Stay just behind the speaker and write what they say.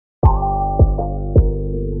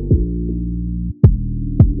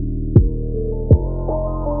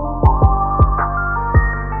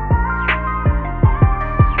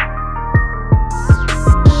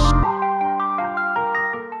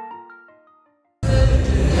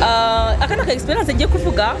akana ka experience ngiye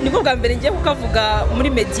kuvuga nibwo bwa mbere ngiye kukavuga muri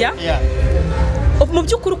media mu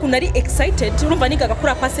byukuri ukuntu ari excited urumva nigaga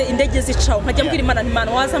kuri apase indege zicaho nkajya mbwira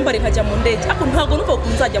Imana waza mbare nkajya mu ndege ako ntago numva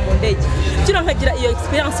ukuntu nzajya mu ndege kira nkagira iyo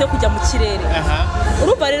experience yo kujya mu kirere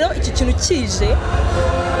urumva rero iki kintu kije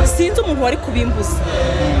sinzi umuntu wari kubimbuza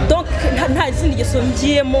donc nta zindi ngeso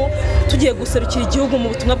ngiyemo tugiye guserukira igihugu mu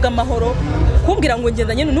butumwa bw'amahoro kumbwira ngo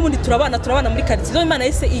ngendanye n'ubundi turabana muri quartier Imana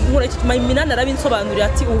yese inkuru Minani arabinsobanurira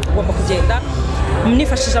ati ugomba kugenda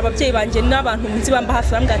nifashije ababyeyi banje n'abantu nzi bamba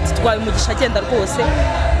hafi bambwa ati twaye umugisha agenda rwose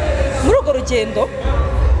muri urwo rugendo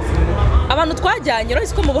abantu twajyanye rero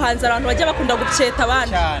isiko mu buhanzi abantu bajya bakunda guceta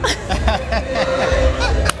abandi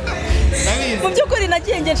mu byukuri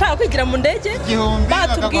nagiye nge nshaka kwigira mu ndege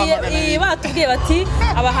batubwiye bati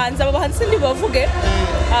abahanzi ntibavuge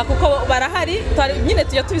kuko barahari nyine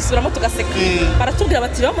tujya tubisubiramo tugaseka baratubwira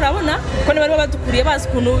bati rero murabona kuko niba badukuriye bazi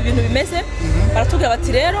ukuntu ibintu bimeze baratubwira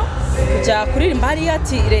bati rero kujya kuririmba hariya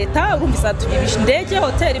ati leta urumva izatugibisha indege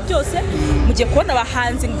hoteli byose mugiye kubona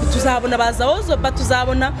abahanzi tuzabona bazawozo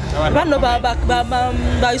batuzabona bano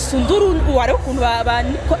bayisunduru ware ukuntu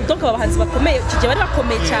donc abahanzi bakomeye kije bari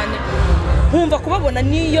bakomeye cyane nkumva kubabona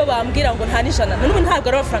niyo bambwira ngo nta nijana n'ubu ntabwo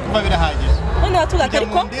ari amafaranga kuba birahagije none batugaga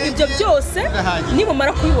ariko ibyo byose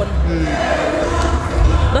nibumara kubibona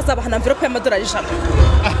bazabaha envelope y'amadolari 100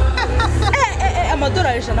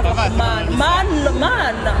 amadolari 100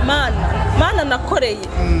 mana nakoreye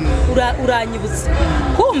uranyibutse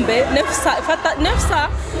kumbe nefsa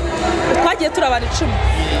twagiye turabana 10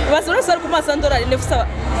 bazorose ari ku maso y'andolari nefsa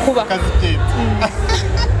kuba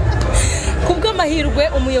kubwo amahirwe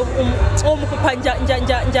umupapa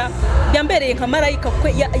yambereye nka marayika kuko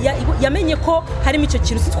yamenye ko harimo icyo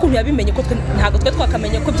kintu ukuntu yabimenye ko ntago twe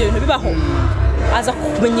twakamenye ko ibyo bintu bibaho aza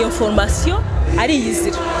kumenya information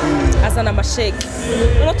ariyizira azana amasheke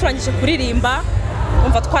rero turangije kuririmba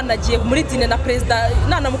umva twanagiye muri dine na president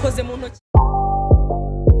nanamukoze mu ntoki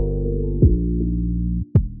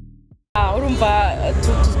urumva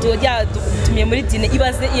tumiye muri dine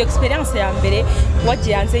ibaze iyo experience ya mbere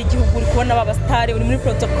wagiye hanze y'igihugu uri kubona abastari uri muri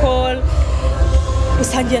protocol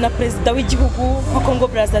usangiye na president w'igihugu wa Congo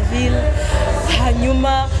Brazzaville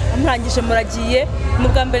hanyuma amurangije muragiye mu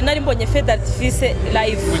bwa mbere nari mbonye fête d'artifice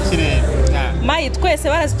live mayi twese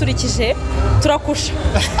baraziturikije turakusha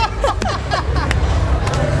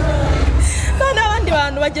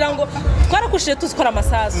abantu bagira ngo twarakushije tuzikora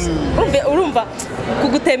amasasu urumva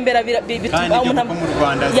kugutembera bituma umuntu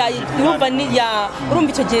urumva urumva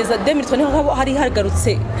icyo gihe 2020 hari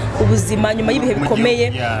hagarutse ubuzima nyuma y'ibihe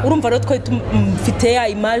bikomeye urumva rero twari tumfite ya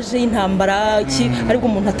image y'intambara ariko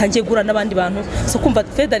umuntu atangiye gura n'abandi bantu so kumva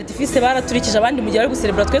fête d'artifice baraturikije abandi mu gihe bari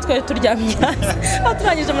gucelebrate twari turyamye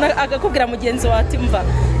aturangije agakubwira mugenzi wa ati mva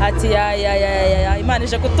ati ya Imana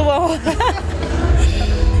ije kutubaho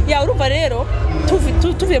ya urumva rero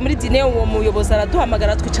tuvuye muri dine uwo muyobozi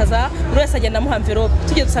araduhamagara twicaza buri wese agenda amuha envelope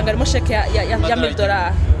tugiye dusanga arimo sheke ya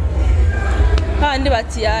 $1000 kandi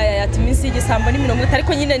bati ati minsi y'igisambo ni 30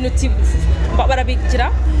 ariko nyine nuti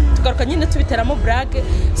barabigira tugaruka nyine tubiteramo blague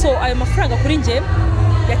so ayo mafaranga kuri nge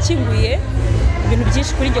yakinguye ibintu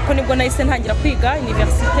byinshi kuri nge ko nibwo nahise ntangira kwiga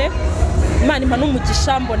université Imana impa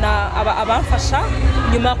n'umugisha mbona abamfasha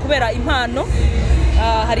nyuma kubera impano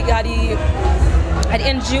hari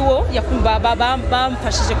NGO yakumba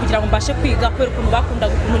bamfashije kugira ngo mbashe kwiga kubera ukuntu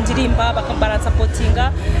bakundaga ukuntu ndirimba bakambaransa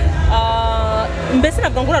supportinga mbese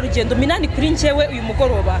nabwo ngura rugendo Minani kuri njyewe uyu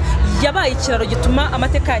mugoroba yabaye ikiraro gituma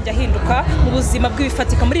amateka yanjye ahinduka mu buzima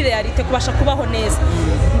bw'ibifatika muri realite kubasha kubaho neza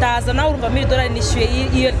ndaza nawe urumva $1000 nishyuye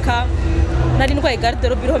IRK nari ndwaye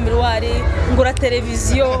garde-robe iriho miroire ngura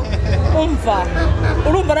televiziyo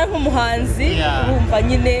urumva nawe nk'umuhanzi urumva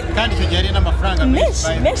nyine kandi icyo gihe ari n'amafaranga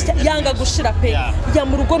menshi yanga gushira pe ya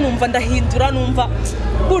mu rugo numva ndahindura numva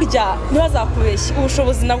burya ntibazakubeshye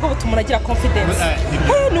ubushobozi nabwo butuma unagira confidence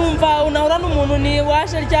numva unahura n'umuntu ni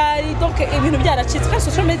waje ryari donc ibintu byaracitse kandi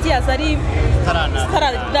social media zari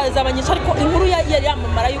zabanyisha ariko inkuru yari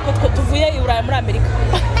yamamara yuko tuvuye i Burayi muri Amerika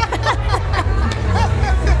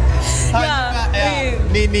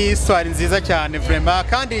ni histoire nziza cyane vraiment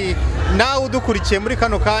kandi nawe udukurikiye muri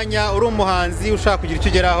kano kanya uri umuhanzi ushaka kugira icyo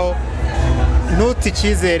ugeraho ntuti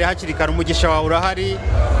icyizere hakiri kare umugisha wawe urahari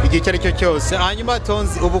igihe icyo ari cyo cyose hanyuma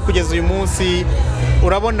Tonzi ubu kugeza uyu munsi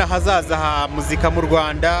urabona hazaza ha muzika mu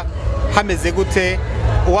Rwanda hameze gute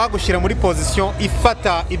uwagushyira muri position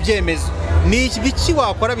ifata ibyemezo ni ibiki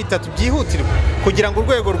wakora bitatu byihutirwa kugira ngo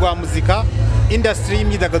urwego rwa muzika industry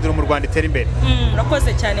y'imyidagaduro mu Rwanda itera imbere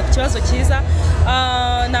urakoze cyane ku kibazo cyiza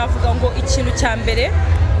navuga ngo ikintu cya mbere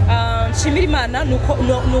nshimira Imana nuko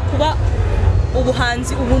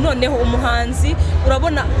ubuhanzi ubu noneho umuhanzi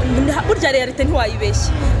urabona burya realite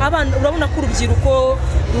ntiwayibeshye abantu urabona ko urubyiruko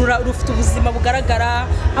rufite ubuzima bugaragara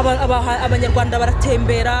abanyarwanda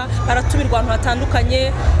baratembera baratumirwa ahantu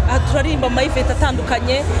hatandukanye turarimba ama event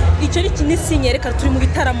atandukanye icyo ni sinye reka turi mu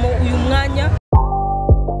bitaramo uyu mwanya